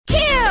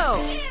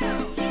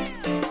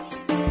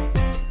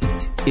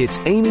It's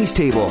Amy's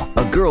Table,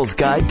 a girl's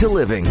guide to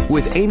living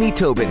with Amy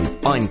Tobin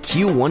on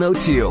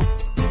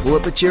Q102. Pull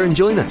up a chair and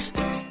join us.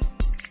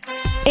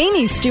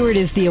 Amy Stewart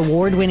is the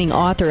award-winning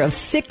author of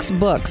 6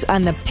 books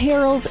on the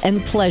perils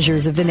and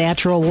pleasures of the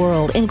natural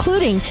world,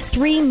 including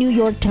 3 New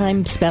York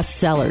Times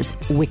bestsellers,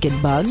 Wicked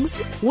Bugs,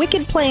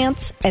 Wicked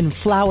Plants, and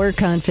Flower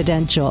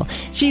Confidential.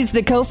 She's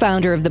the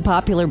co-founder of the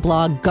popular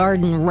blog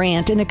Garden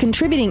Rant and a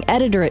contributing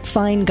editor at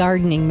Fine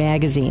Gardening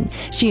magazine.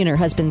 She and her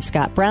husband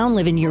Scott Brown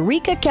live in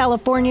Eureka,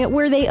 California,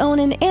 where they own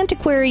an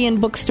antiquarian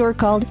bookstore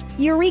called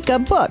Eureka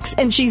Books.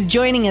 And she's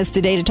joining us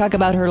today to talk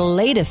about her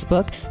latest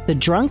book, The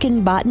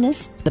Drunken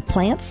Botanist, The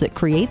Plants that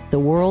Create the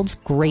World's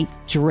Great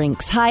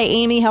Drinks. Hi,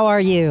 Amy. How are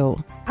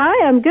you?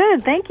 Hi, I'm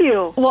good. Thank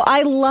you. Well,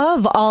 I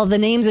love all the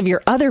names of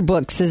your other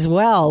books as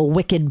well.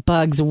 Wicked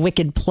Bugs,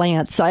 Wicked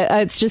Plants.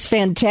 It's just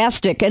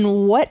fantastic.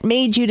 And what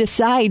made you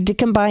decide to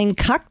combine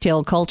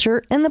cocktail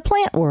culture and the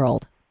plant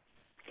world?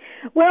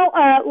 Well,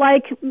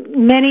 like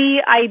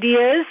many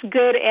ideas,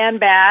 good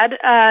and bad,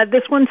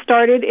 this one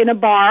started in a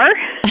bar.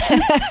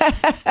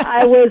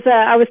 I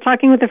was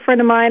talking with a friend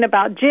of mine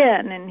about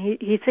gin, and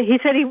he said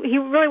he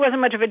really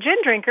wasn't much of a gin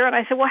drinker, and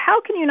I said, well,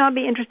 how can you not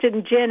be interested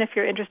in gin if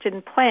you're interested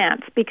in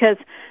plants? Because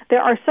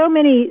there are so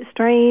many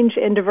strange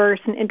and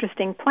diverse and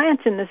interesting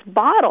plants in this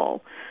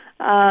bottle.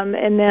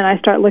 And then I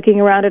start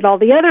looking around at all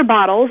the other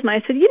bottles, and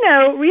I said,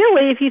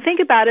 really, if you think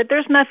about it,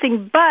 there's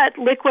nothing but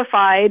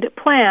liquefied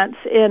plants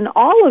in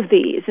all of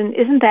these, and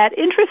isn't that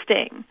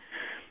interesting?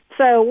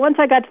 So once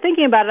I got to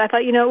thinking about it, I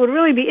thought, it would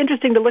really be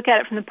interesting to look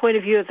at it from the point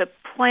of view of the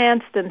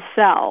plants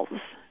themselves.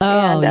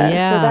 Oh,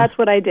 yeah. So that's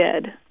what I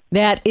did.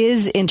 That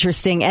is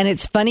interesting, and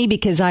it's funny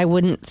because I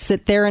wouldn't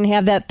sit there and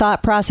have that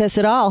thought process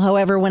at all.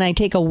 However, when I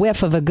take a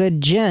whiff of a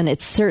good gin,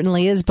 it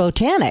certainly is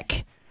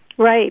botanic.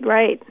 Right.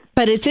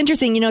 But it's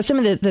interesting, some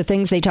of the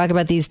things they talk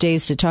about these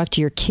days to talk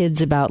to your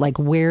kids about, like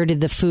where did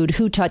the food,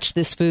 who touched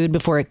this food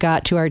before it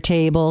got to our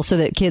table, so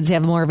that kids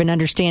have more of an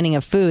understanding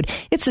of food.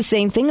 It's the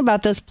same thing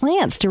about those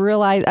plants to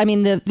realize,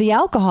 the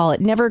alcohol,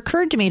 it never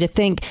occurred to me to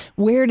think,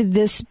 where did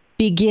this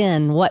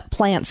begin? What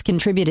plants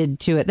contributed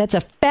to it? That's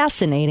a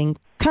fascinating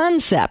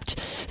concept.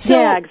 So,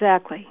 yeah,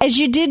 exactly. As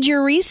you did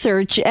your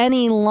research,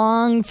 any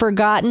long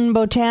forgotten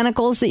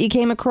botanicals that you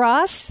came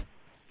across?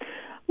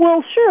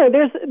 Well, sure.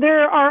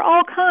 There are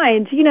all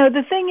kinds.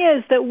 The thing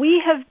is that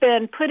we have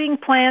been putting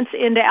plants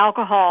into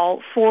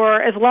alcohol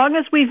for as long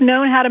as we've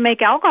known how to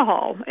make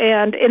alcohol.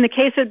 And in the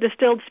case of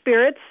distilled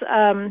spirits,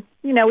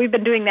 we've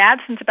been doing that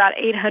since about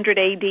 800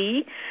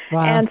 AD.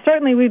 Wow. And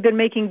certainly we've been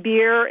making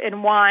beer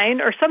and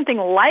wine, or something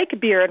like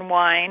beer and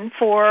wine,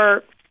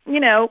 for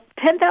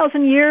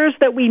 10,000 years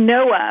that we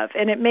know of.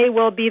 And it may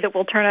well be that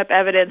we'll turn up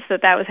evidence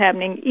that was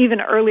happening even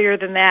earlier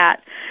than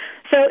that.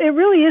 So it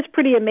really is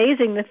pretty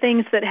amazing the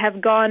things that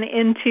have gone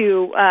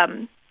into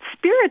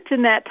spirits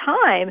in that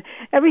time.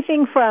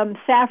 Everything from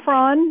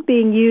saffron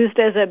being used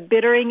as a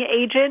bittering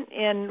agent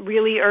in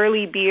really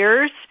early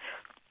beers,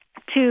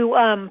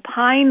 to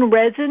pine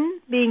resin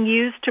being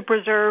used to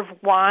preserve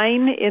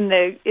wine in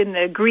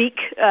the Greek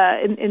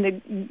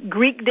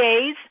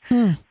days.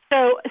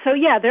 So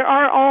yeah, there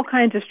are all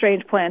kinds of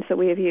strange plants that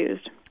we have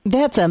used.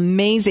 That's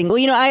amazing.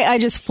 Well, I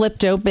just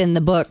flipped open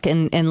the book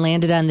and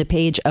landed on the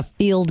page, A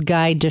Field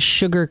Guide to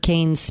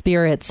Sugarcane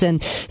Spirits.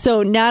 And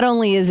so not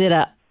only is it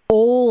as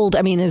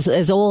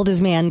old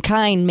as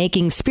mankind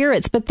making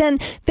spirits, but then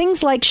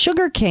things like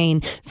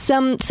sugarcane.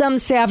 Some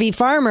savvy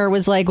farmer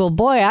was like, well,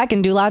 boy, I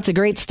can do lots of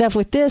great stuff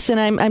with this.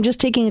 And I'm just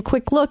taking a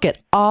quick look at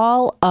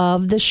all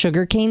of the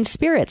sugarcane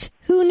spirits.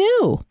 Who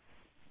knew?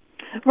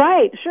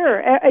 Right,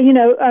 sure.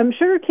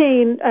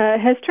 Sugarcane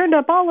has turned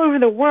up all over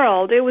the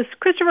world. It was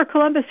Christopher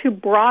Columbus who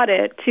brought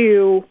it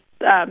to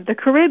the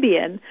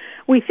Caribbean.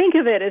 We think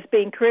of it as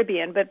being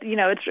Caribbean, but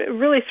it's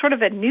really sort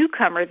of a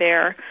newcomer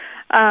there.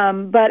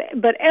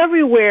 But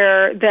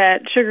everywhere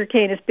that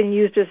sugarcane has been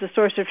used as a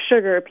source of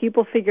sugar,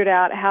 people figured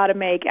out how to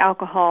make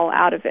alcohol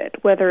out of it.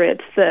 Whether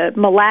it's the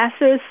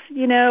molasses,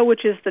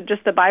 which is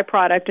just the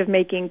byproduct of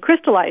making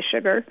crystallized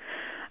sugar.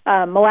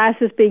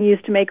 Molasses being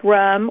used to make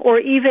rum, or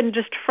even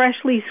just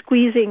freshly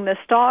squeezing the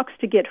stalks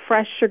to get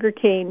fresh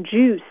sugarcane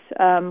juice,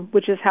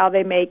 which is how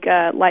they make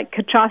like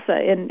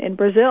cachaça in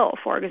Brazil,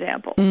 for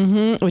example.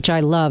 Mm-hmm, which I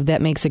love. That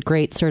makes a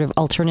great sort of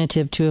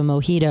alternative to a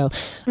mojito.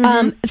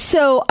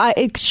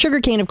 Mm-hmm.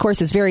 Sugarcane, of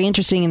course, is very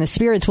interesting in the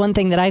spirits. One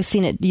thing that I've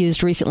seen it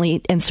used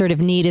recently and sort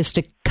of neat is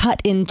to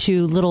cut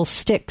into little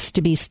sticks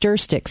to be stir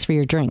sticks for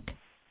your drink.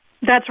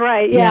 That's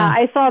right. Yeah,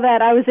 I saw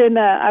that. I was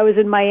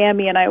in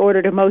Miami and I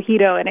ordered a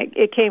mojito, and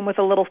it came with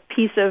a little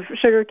piece of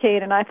sugar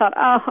cane, and I thought,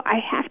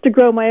 I have to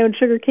grow my own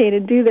sugar cane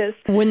and do this.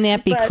 Wouldn't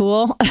that be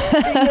cool?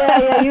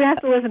 Yeah. You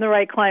have to live in the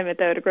right climate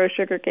though to grow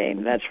sugar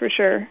cane. That's for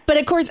sure. But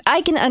of course,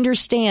 I can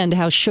understand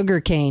how sugar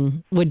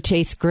cane would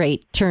taste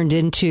great turned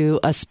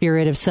into a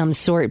spirit of some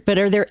sort. But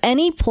are there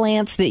any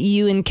plants that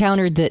you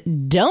encountered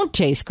that don't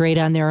taste great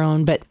on their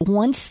own, but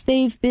once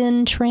they've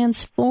been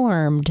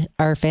transformed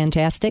are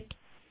fantastic?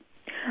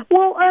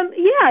 Well,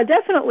 yeah,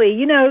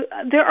 definitely.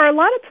 There are a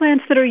lot of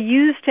plants that are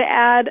used to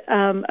add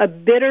a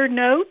bitter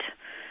note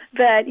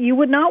that you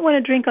would not want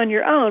to drink on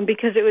your own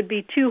because it would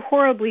be too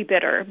horribly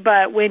bitter.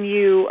 But when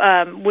you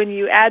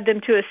add them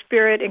to a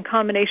spirit in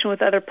combination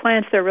with other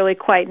plants, they're really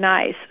quite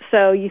nice.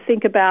 So you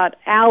think about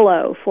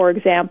aloe, for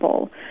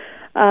example.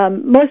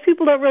 Most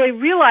people don't really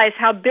realize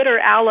how bitter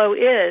aloe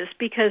is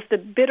because the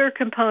bitter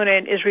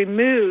component is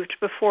removed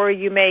before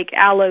you make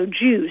aloe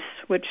juice,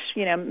 which,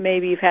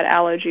 maybe you've had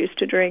aloe juice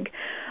to drink.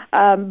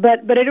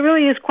 But it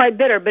really is quite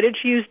bitter, but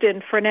it's used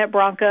in Fernet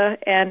Branca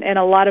and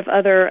a lot of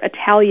other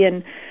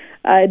Italian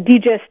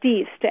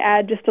digestifs to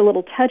add just a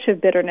little touch of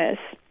bitterness.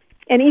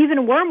 And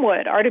even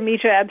wormwood,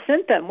 Artemisia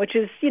absinthium, which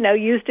is,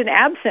 used in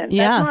absinthe.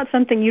 Yeah. That's not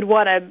something you'd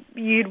want to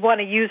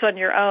use on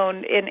your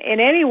own in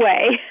any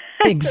way.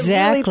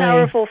 Exactly. It's a really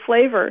powerful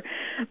flavor.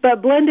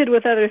 But blended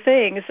with other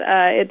things,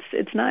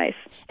 it's nice.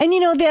 And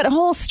that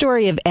whole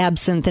story of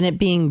absinthe and it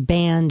being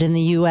banned in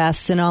the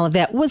U.S. and all of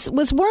that, was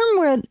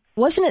wormwood,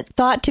 wasn't it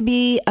thought to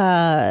be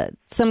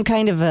some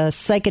kind of a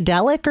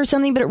psychedelic or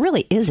something? But it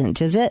really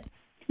isn't, is it?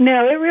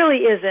 No, it really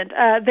isn't.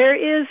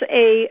 There is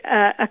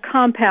a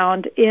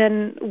compound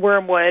in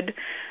wormwood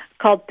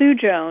called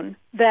thujone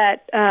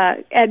that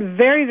at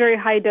very, very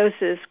high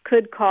doses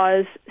could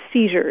cause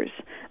seizures,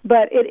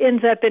 but it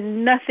ends up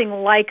in nothing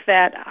like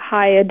that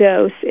high a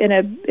dose in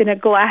a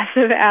glass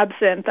of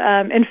absinthe.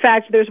 In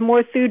fact, there's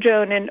more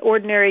thujone in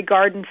ordinary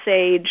garden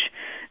sage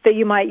that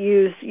you might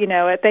use,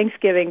 at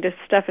Thanksgiving to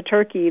stuff a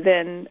turkey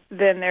than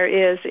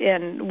there is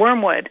in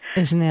wormwood.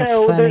 Isn't that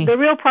So funny? the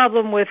real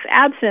problem with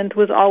absinthe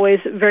was always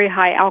very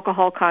high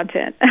alcohol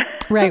content.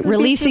 Right,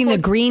 releasing the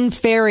green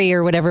fairy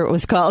or whatever it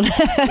was called.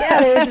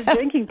 Yeah, they were just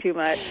drinking too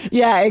much.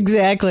 Yeah,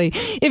 exactly.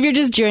 If you're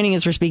just joining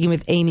us, we're speaking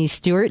with Amy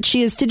Stewart.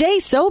 She is today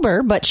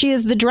sober, but she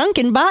is the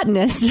drunken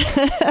botanist.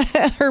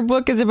 Her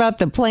book is about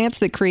the plants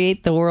that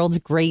create the world's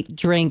great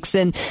drinks.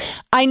 And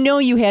I know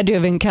you had to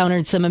have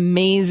encountered some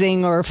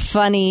amazing or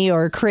funny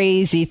or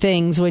crazy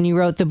things when you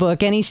wrote the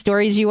book. Any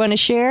stories you want to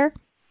share?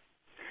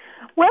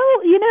 Well,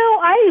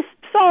 I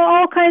saw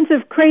all kinds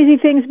of crazy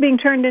things being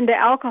turned into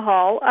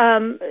alcohol.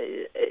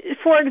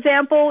 For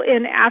example,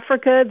 in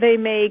Africa, they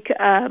make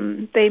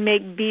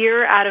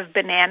beer out of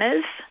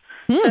bananas.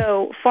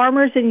 So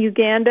farmers in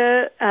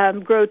Uganda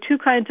grow two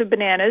kinds of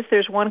bananas.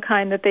 There's one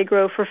kind that they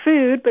grow for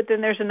food, but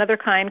then there's another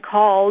kind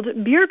called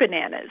beer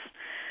bananas.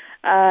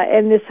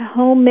 And this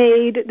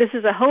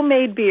is a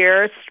homemade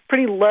beer. It's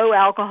pretty low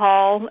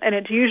alcohol, and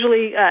it's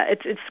usually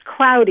it's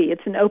cloudy.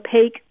 It's an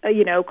opaque,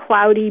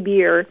 cloudy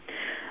beer.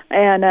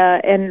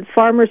 And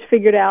farmers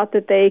figured out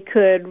that they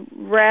could,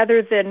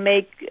 rather than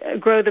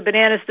grow the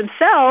bananas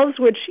themselves,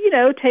 which,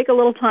 take a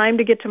little time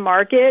to get to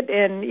market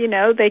and,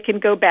 they can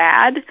go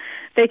bad,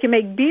 they can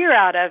make beer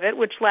out of it,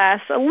 which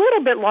lasts a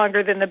little bit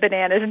longer than the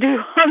bananas do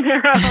on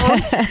their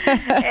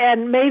own,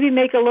 and maybe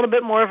make a little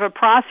bit more of a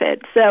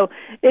profit. So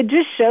it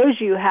just shows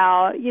you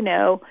how,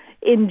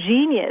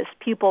 ingenious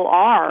people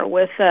are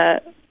with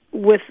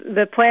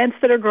the plants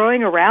that are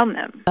growing around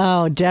them.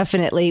 Oh,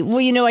 definitely.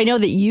 Well, I know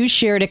that you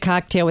shared a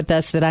cocktail with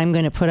us that I'm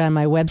going to put on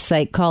my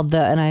website called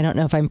and I don't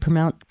know if I'm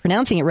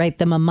pronouncing it right,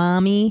 the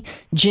Mamami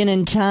Gin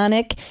and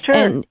Tonic.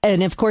 Sure.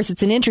 And of course,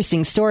 it's an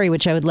interesting story,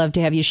 which I would love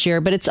to have you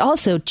share, but it's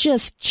also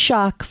just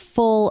chock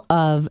full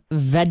of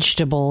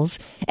vegetables.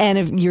 And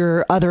if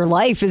your other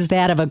life is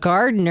that of a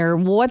gardener,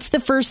 what's the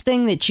first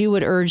thing that you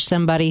would urge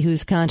somebody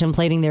who's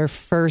contemplating their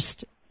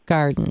first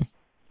garden?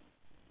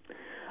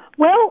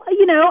 Well,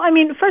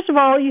 first of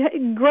all,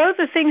 you grow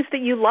the things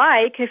that you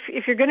like.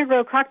 If you're going to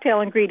grow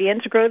cocktail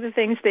ingredients, grow the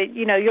things that,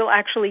 you'll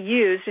actually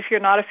use. If you're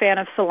not a fan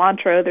of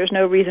cilantro, there's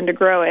no reason to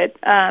grow it.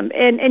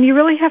 And you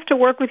really have to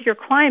work with your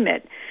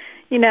climate.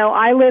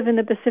 I live in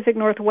the Pacific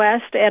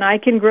Northwest, and I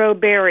can grow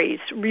berries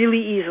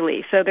really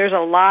easily. So there's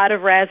a lot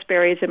of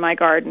raspberries in my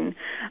garden.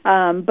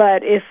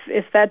 But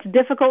if that's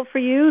difficult for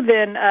you,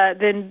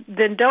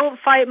 then don't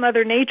fight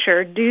Mother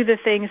Nature. Do the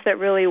things that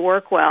really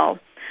work well.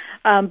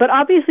 But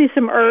obviously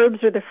some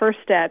herbs are the first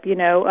step,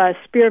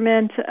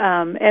 spearmint,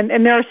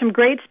 and there are some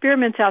great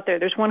spearmints out there.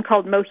 There's one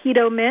called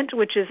Mojito mint,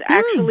 which is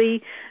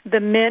actually the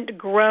mint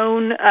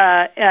grown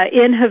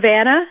in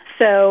Havana.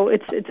 So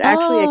it's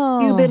actually a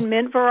Cuban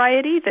mint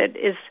variety that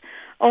is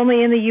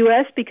only in the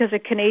U.S. because a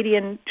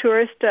Canadian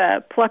tourist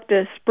plucked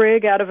a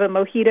sprig out of a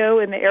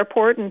mojito in the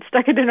airport and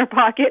stuck it in her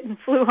pocket and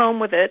flew home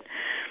with it.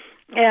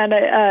 And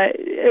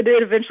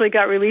it eventually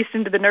got released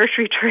into the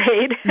nursery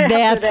trade.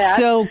 That's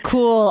so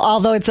cool.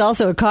 Although it's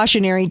also a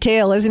cautionary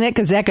tale, isn't it?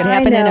 Because that could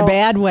happen in a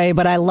bad way,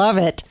 but I love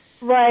it.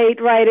 Right.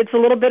 It's a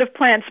little bit of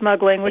plant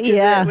smuggling, which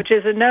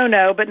is a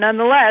no-no, but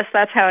nonetheless,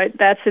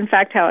 that's in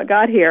fact how it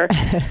got here.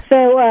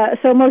 So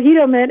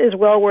mojito mint is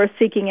well worth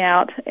seeking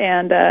out,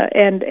 and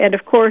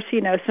of course,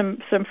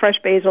 some fresh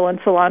basil and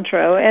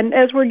cilantro. And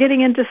as we're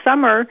getting into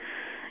summer,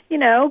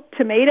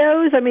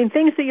 tomatoes,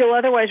 things that you'll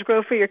otherwise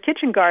grow for your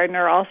kitchen garden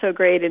are also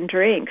great in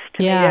drinks.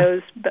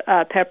 Tomatoes,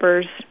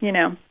 peppers,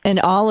 And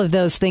all of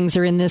those things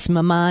are in this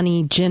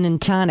Mamami Gin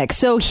and Tonic.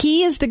 So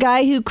he is the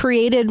guy who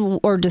created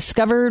or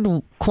discovered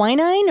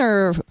quinine,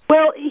 or?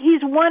 Well,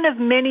 he's one of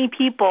many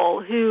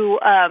people who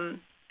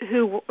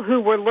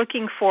were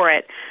looking for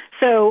it.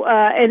 So,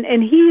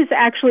 and he's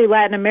actually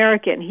Latin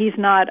American. He's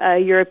not a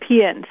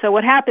European. So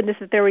what happened is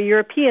that there were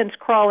Europeans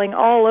crawling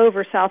all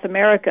over South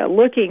America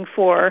looking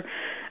for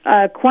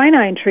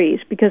quinine trees,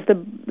 because the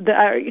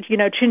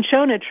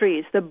cinchona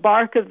trees, the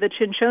bark of the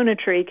cinchona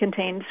tree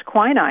contains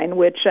quinine,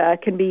 which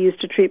can be used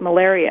to treat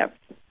malaria.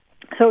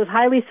 So it was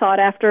highly sought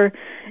after,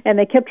 and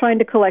they kept trying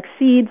to collect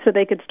seeds so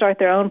they could start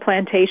their own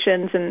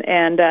plantations,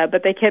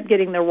 but they kept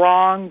getting the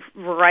wrong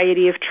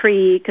variety of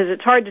tree, because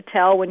it's hard to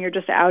tell when you're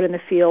just out in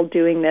the field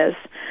doing this.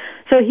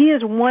 So he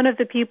is one of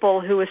the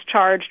people who was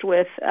charged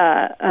with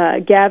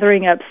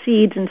gathering up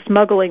seeds and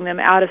smuggling them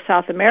out of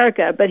South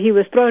America, but he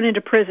was thrown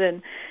into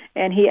prison,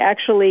 and he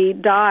actually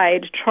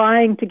died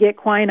trying to get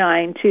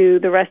quinine to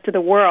the rest of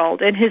the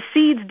world. And his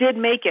seeds did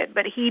make it,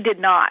 but he did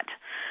not.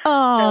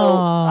 Oh, so,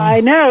 I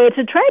know. It's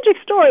a tragic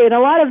story, and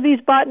a lot of these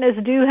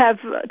botanists do have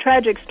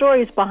tragic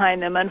stories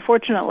behind them,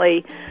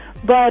 unfortunately.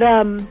 But,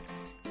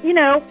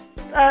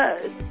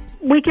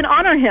 we can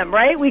honor him,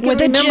 right? We can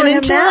with a remember gin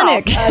and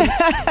tonic.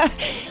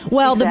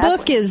 Well, Exactly. The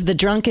book is The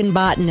Drunken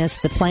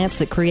Botanist, The Plants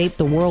That Create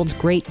the World's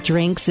Great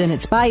Drinks, and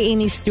it's by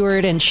Amy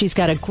Stewart, and she's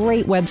got a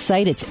great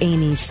website. It's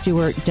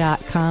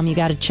amystewart.com. You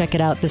got to check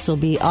it out. This will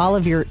be all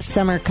of your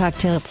summer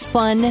cocktail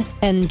fun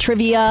and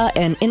trivia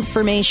and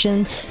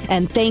information.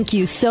 And thank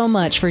you so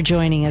much for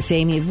joining us,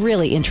 Amy.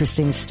 Really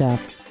interesting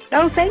stuff.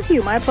 Oh, thank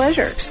you. My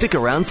pleasure. Stick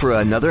around for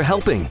another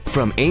helping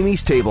from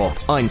Amy's Table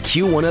on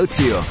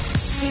Q102.